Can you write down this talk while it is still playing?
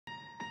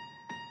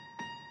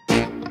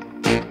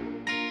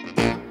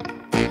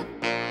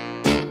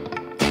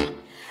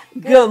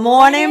Good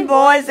morning,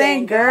 boys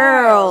and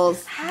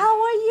girls. How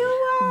are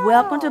you all?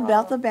 Welcome to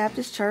Bethel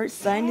Baptist Church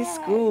Sunday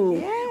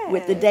School,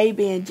 with the day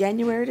being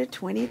January the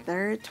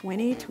 23rd,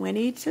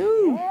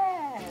 2022.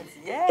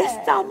 Yes.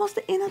 It's almost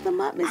the end of the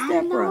month, Miss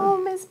Deborah. I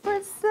know, Miss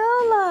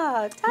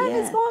Priscilla. Time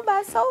is going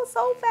by so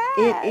fast.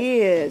 It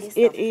is. It's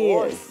it the is.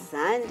 fourth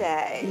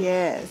Sunday.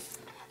 Yes.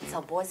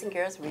 So, boys and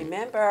girls,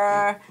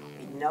 remember,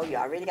 you know you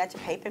already got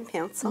your paper and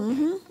pencil.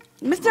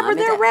 Miss Deborah,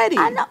 they're ready.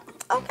 I know.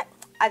 Okay.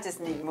 I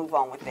just need to move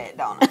on with that,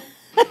 don't I?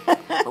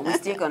 But we're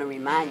still going to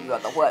remind you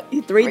of the what?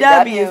 Three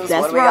W's.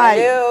 That's right.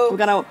 We're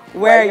going to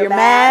wear your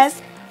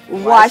mask,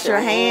 wash your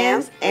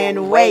hands,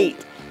 and wait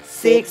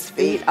 6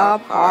 feet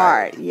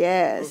apart.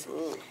 Yes.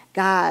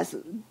 Guys,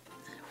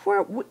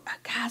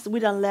 we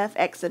done left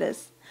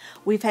Exodus.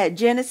 We've had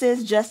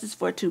Genesis, justice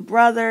for two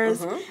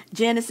brothers.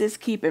 Genesis,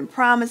 keeping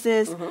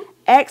promises.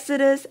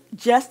 Exodus,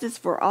 justice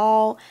for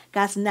all.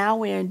 Guys, now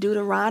we're in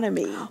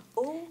Deuteronomy.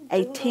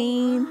 A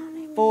team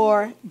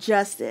for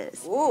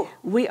justice.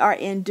 We are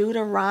in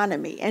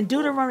Deuteronomy. And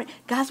Deuteronomy,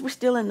 guys, we're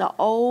still in the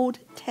Old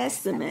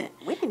Testament.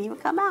 We didn't even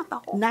come out the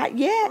whole. Not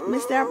yet,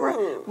 Miss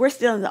Deborah. We're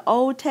still in the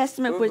Old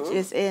Testament, which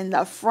is in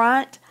the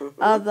front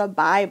of the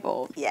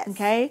Bible. Yes.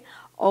 Okay?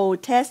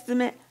 Old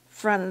Testament,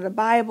 front of the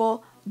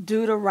Bible,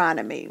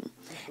 Deuteronomy.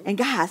 And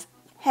guys,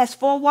 has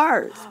 4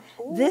 words.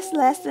 This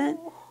lesson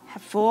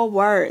has 4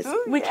 words.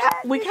 We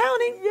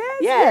counting?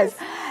 Yes.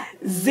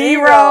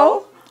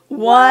 0,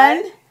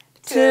 1,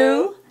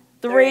 2,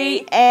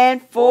 3, and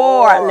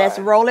 4. Let's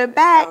roll it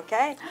back.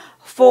 Okay.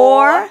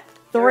 4,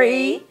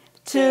 3,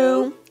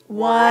 2,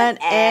 1,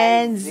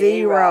 and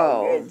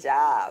 0. Good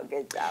job.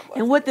 Good job.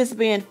 And with this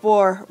being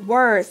 4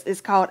 words,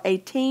 it's called a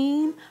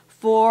team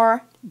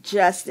for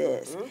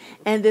justice.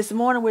 And this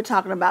morning we're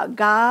talking about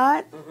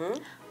God,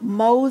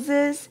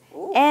 Moses,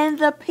 and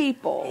the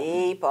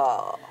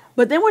people.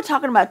 But then we're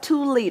talking about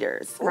 2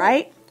 leaders,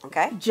 right?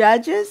 Okay.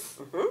 Judges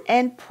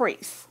and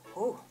priests.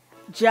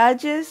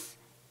 Judges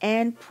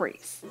and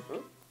priests.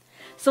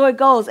 So it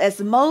goes,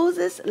 as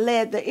Moses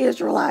led the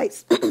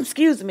Israelites,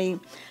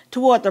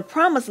 toward the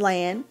promised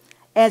land,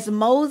 as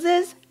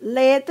Moses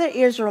led the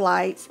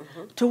Israelites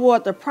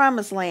toward the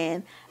promised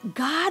land,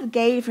 God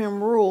gave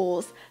him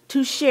rules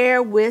to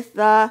share with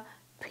the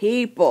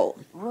people.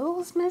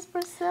 Rules, Miss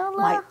Priscilla?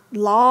 Like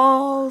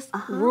laws,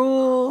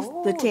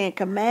 rules, the 10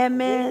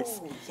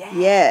 Commandments.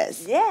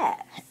 Yes.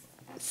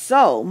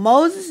 So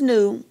Moses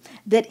knew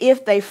that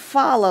if they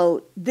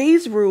followed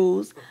these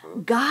rules,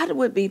 God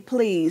would be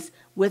pleased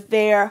with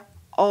their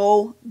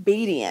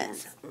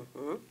obedience.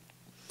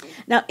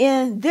 Now,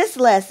 in this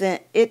lesson,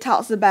 it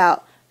talks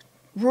about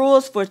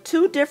rules for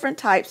 2 different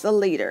types of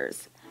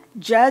leaders,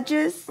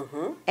 judges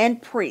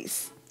and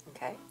priests.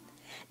 Okay.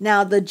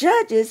 Now, the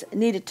judges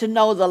needed to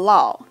know the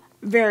law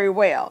very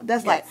well.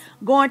 That's like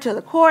going to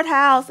the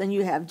courthouse and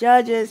you have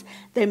judges.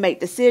 They make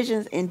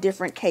decisions in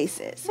different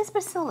cases. Miss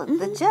Priscilla,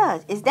 the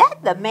judge, is that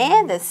the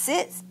man that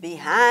sits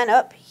behind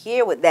up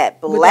here with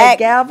that black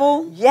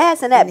gavel?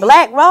 Yes, and that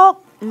black robe?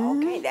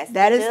 Okay,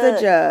 that is the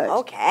judge.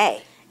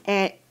 Okay.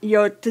 And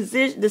your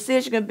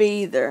decision can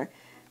be either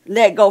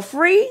let go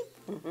free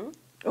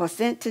or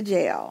sent to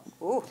jail.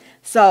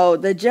 So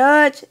the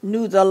judge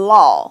knew the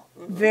law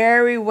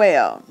very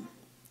well.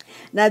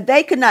 Now,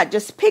 they could not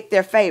just pick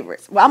their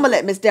favorites. Well, I'm going to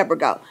let Miss Deborah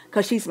go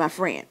because she's my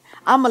friend.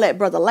 I'm going to let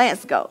Brother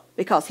Lance go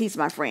because he's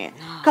my friend.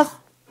 Because,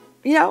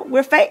 you know,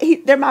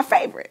 they're my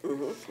favorite.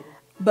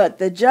 But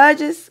the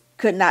judges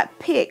could not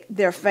pick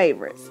their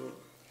favorites.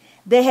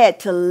 They had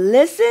to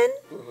listen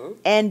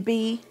and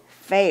be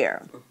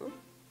fair.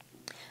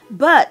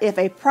 But if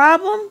a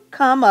problem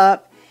come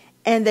up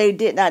and they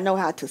did not know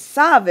how to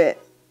solve it,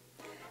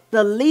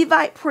 the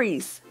Levite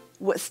priests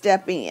would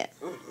step in.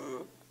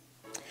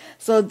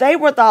 So they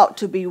were thought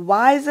to be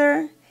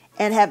wiser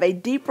and have a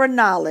deeper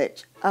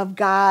knowledge of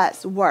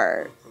God's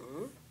word.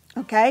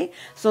 Okay?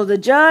 So the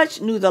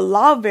judge knew the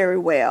law very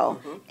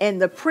well,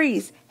 and the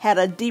priest had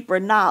a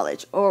deeper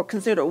knowledge or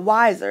considered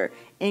wiser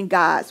in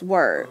God's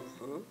word.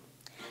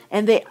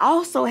 And they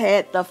also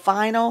had the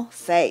final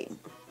say.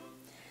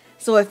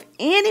 So if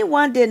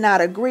anyone did not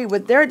agree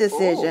with their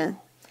decision,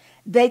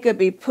 they could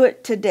be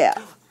put to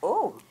death.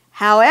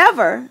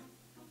 However,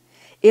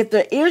 if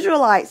the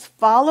Israelites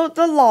followed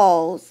the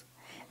laws,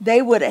 they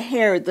would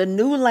inherit the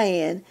new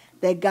land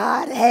that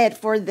God had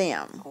for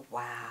them.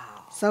 Wow.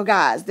 So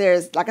guys,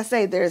 there's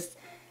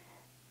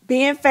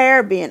being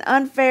fair, being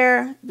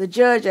unfair, the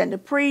judge and the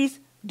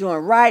priest, doing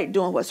right,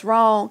 doing what's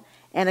wrong,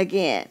 and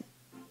again,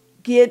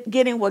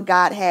 getting what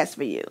God has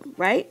for you,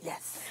 right?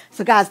 Yes.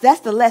 So guys, that's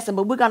the lesson,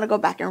 but we're going to go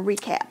back and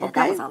recap, okay?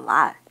 That was a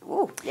lot.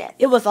 Yes.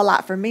 It was a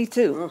lot for me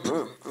too.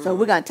 So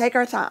we're going to take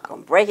our time.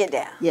 Gonna break it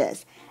down.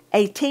 Yes.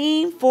 A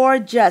team for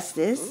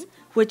justice,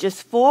 which is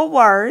 4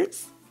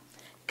 words,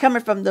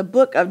 coming from the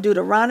book of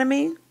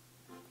Deuteronomy.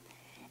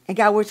 And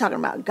God, we're talking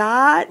about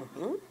God,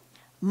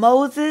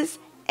 Moses,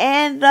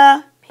 and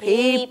the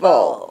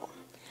people.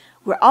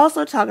 We're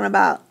also talking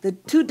about the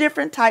 2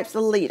 different types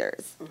of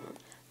leaders,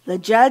 the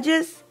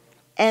judges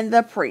and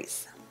the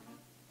priests.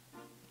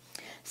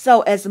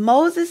 So as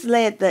Moses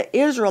led the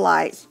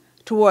Israelites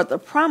toward the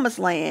promised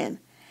land,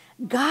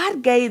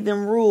 God gave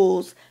them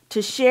rules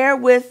to share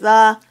with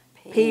the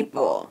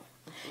people.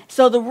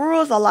 So the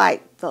rules are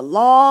like the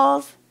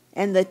laws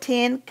and the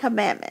 10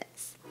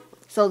 commandments.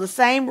 So the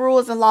same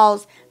rules and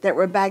laws that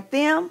were back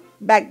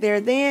there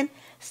then,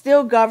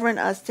 still govern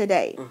us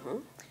today.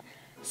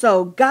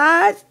 So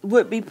God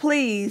would be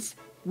pleased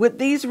with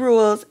these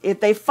rules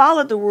if they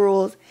followed the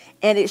rules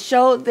and it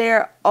showed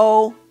their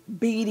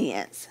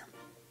obedience.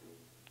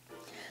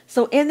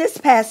 So in this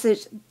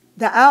passage,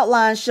 the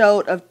outline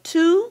showed of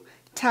 2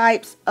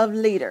 types of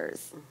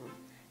leaders,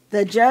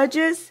 the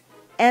judges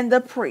and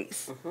the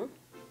priests.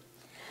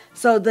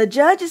 So the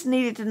judges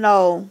needed to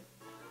know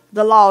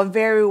the law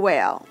very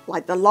well,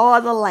 like the law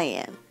of the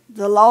land,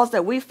 the laws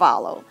that we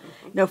follow.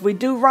 Now, if we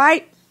do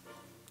right,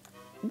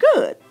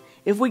 good.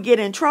 If we get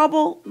in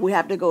trouble, we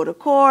have to go to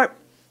court,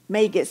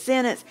 may get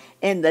sentenced,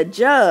 and the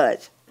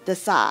judge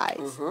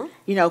decides,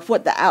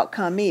 what the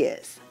outcome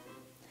is.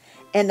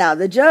 And now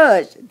the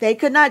judge, they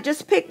could not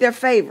just pick their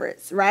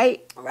favorites,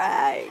 right?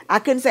 Right. I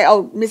couldn't say,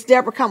 oh, Miss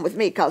Deborah, come with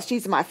me because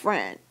she's my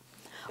friend.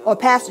 Or,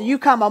 Pastor, you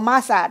come on my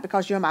side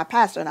because you're my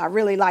pastor and I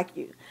really like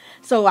you.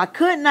 So I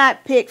could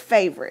not pick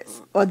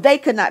favorites, or they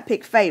could not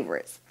pick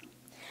favorites.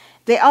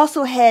 They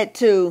also had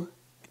to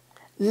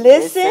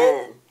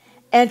listen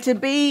and to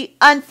be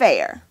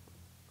unfair.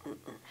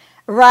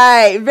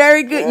 Right.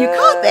 Very good. You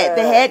caught that.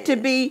 They had to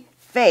be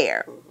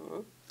fair.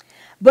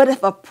 But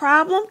if a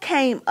problem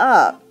came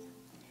up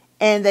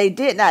and they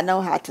did not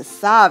know how to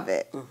solve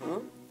it,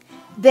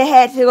 they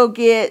had to go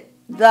get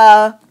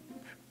the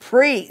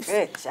priest.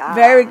 Good job.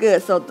 Very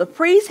good. So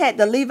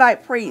the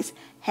Levite priest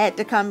had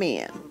to come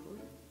in.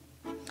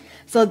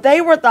 So they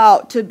were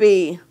thought to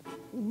be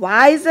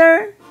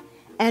wiser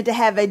and to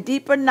have a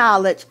deeper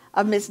knowledge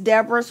of Miss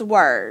Deborah's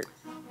word.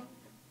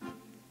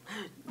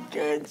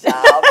 Good job.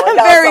 Well,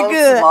 very so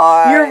good.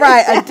 Smart. You're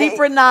right. A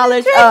deeper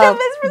knowledge of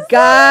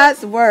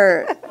God's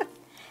word.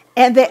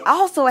 And they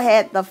also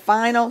had the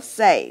final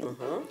say.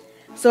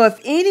 So if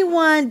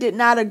anyone did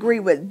not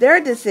agree with their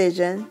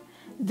decision,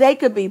 they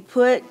could be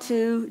put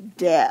to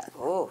death.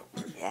 Oh,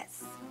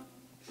 yes.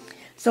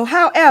 So,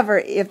 however,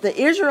 if the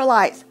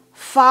Israelites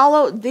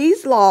followed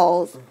these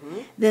laws,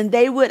 then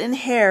they would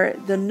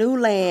inherit the new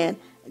land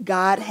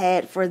God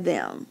had for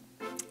them.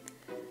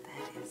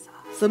 That is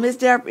awesome. So, Miss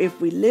Deborah, if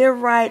we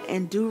live right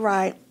and do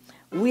right,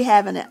 we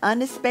have an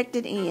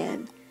unexpected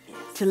end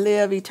to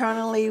live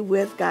eternally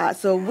with God.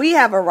 So we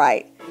have a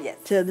right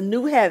to the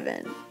new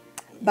heaven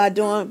by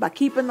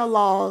keeping the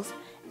laws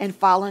and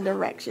following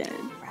direction.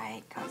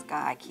 Right, because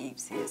God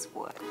keeps his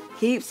what?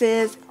 Keeps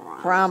his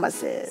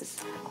promises.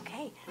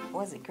 Okay,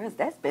 boys and girls,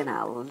 that's been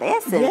our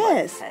lesson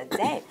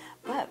today.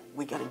 But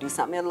we're going to do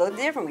something a little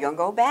different. We're going to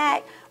go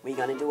back. We're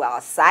going to do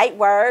our sight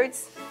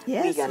words.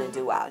 Yes. We're going to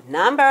do our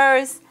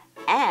numbers.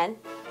 And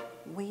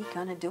we're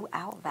going to do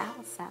our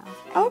vowel sounds.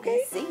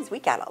 Okay. ABCs. We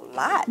got a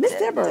lot Miss to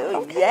Deborah, do.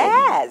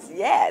 okay.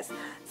 Yes.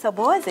 So,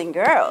 boys and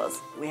girls,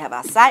 we have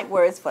our sight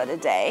words for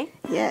today.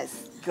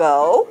 Yes.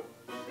 Go,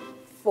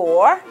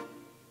 for,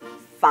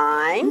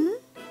 find,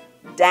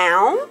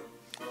 down,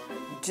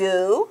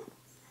 do,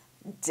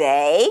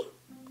 day,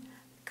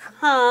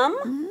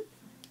 come,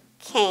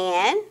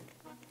 can,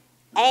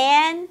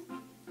 and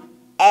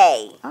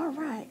a. All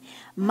right.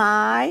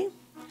 My,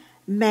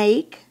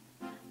 make,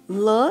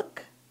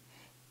 look,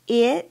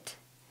 it,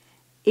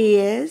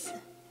 is,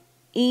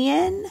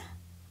 in,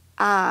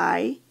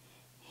 I,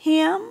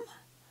 him,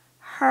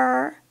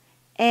 her,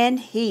 and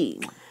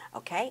he.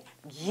 Okay.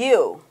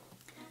 You,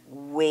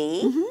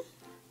 we,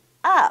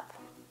 up,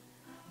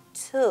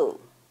 to,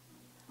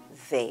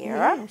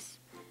 there, Yes.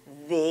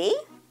 the,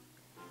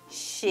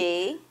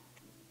 she,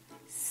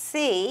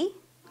 see,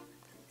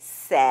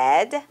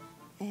 said,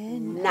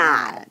 And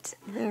not.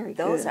 Very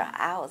Those good. are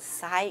our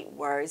sight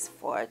words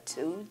for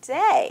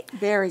today.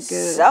 Very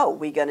good. So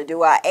we're going to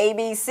do our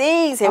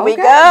ABCs. Here we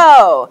Okay.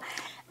 go.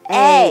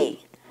 A,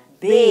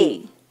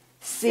 B,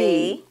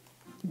 C,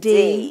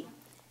 D,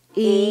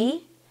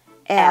 E,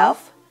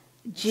 F,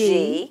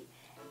 G,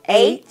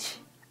 H,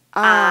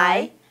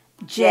 I,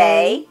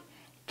 J,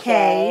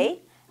 K,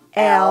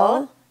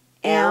 L,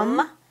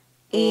 M,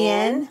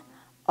 N,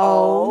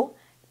 O,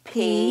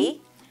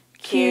 P,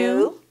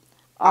 Q,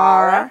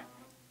 R,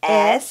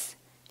 S,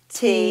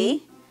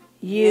 T,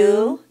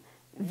 U,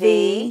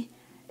 V,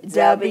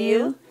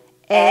 W,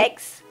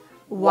 X,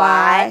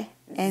 Y,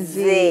 and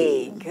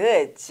Z.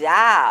 Good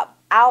job.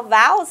 Our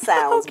vowel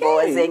sounds, Okay.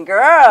 boys and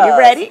girls. You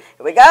ready? Here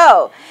we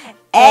go.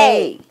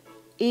 A,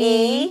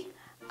 E,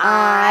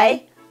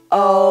 I,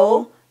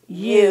 O,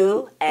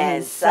 U,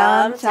 and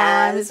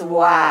sometimes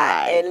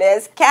Y. And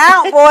let's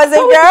count, boys and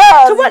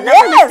girls. To what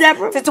number, Miss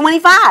Deborah? To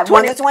 25.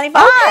 1 to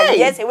 25. Okay.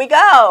 Yes, here we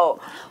go.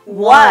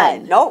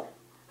 1. Nope.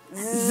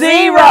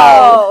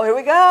 0. Here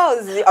we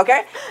go.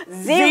 Okay.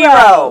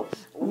 0.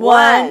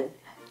 1,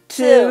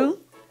 2,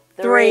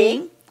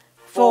 3,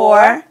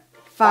 4,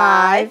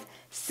 5,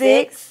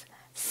 6,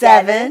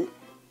 7,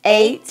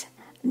 8,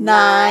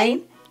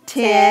 9,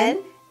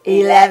 10,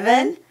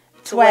 11,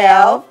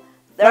 12,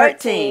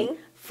 13,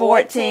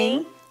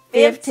 14,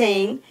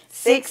 15,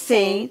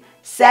 16,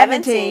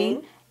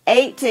 17,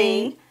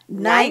 18,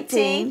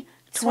 19,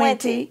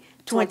 20,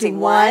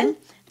 21,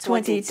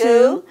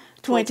 22,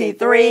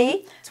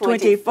 23,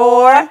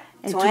 24,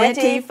 and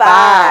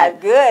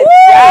 25. Good job. Good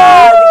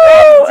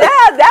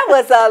job. That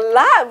was a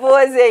lot,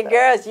 boys and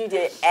girls. You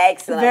did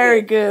excellent.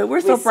 Very good.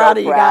 We're so proud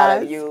of you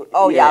guys.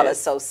 Oh, y'all are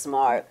so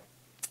smart.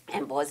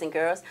 And boys and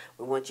girls,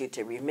 we want you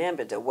to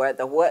remember to wear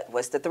the what?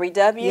 What's the 3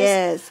 W's?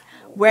 Yes.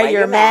 Wear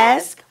your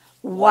mask,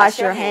 wash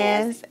your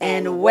hands,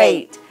 and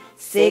wait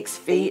 6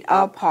 feet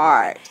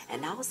apart.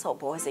 And also,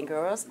 boys and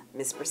girls,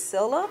 Miss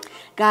Priscilla.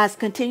 Guys,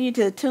 continue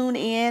to tune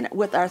in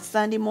with our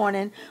Sunday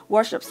morning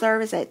worship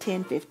service at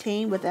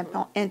 10:15 with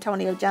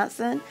Antonio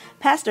Johnson,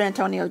 Pastor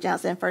Antonio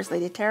Johnson, First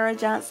Lady Tara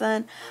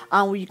Johnson.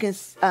 Where you can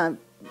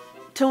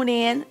tune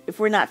in. If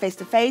we're not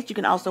face-to-face, you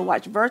can also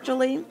watch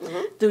virtually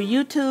through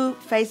YouTube,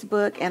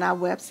 Facebook, and our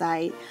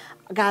website.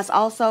 Guys,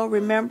 also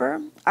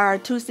remember our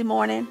Tuesday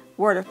morning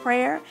Word of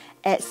Prayer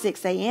at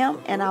 6 a.m.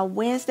 and our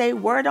Wednesday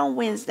Word on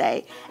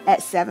Wednesday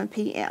at 7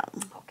 p.m.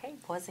 Okay,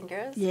 boys and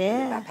girls.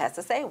 Yeah. My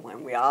pastor say,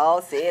 when we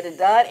all said and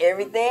done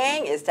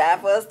everything, it's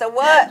time for us to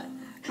what?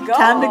 Go.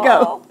 Time to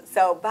go.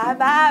 So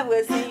bye-bye.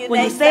 We'll see you next time.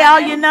 When you say all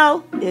you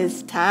know,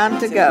 it's time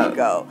to go.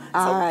 So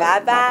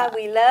bye-bye.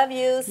 We love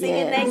you. See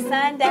you next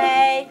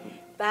Sunday.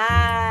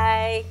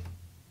 Bye.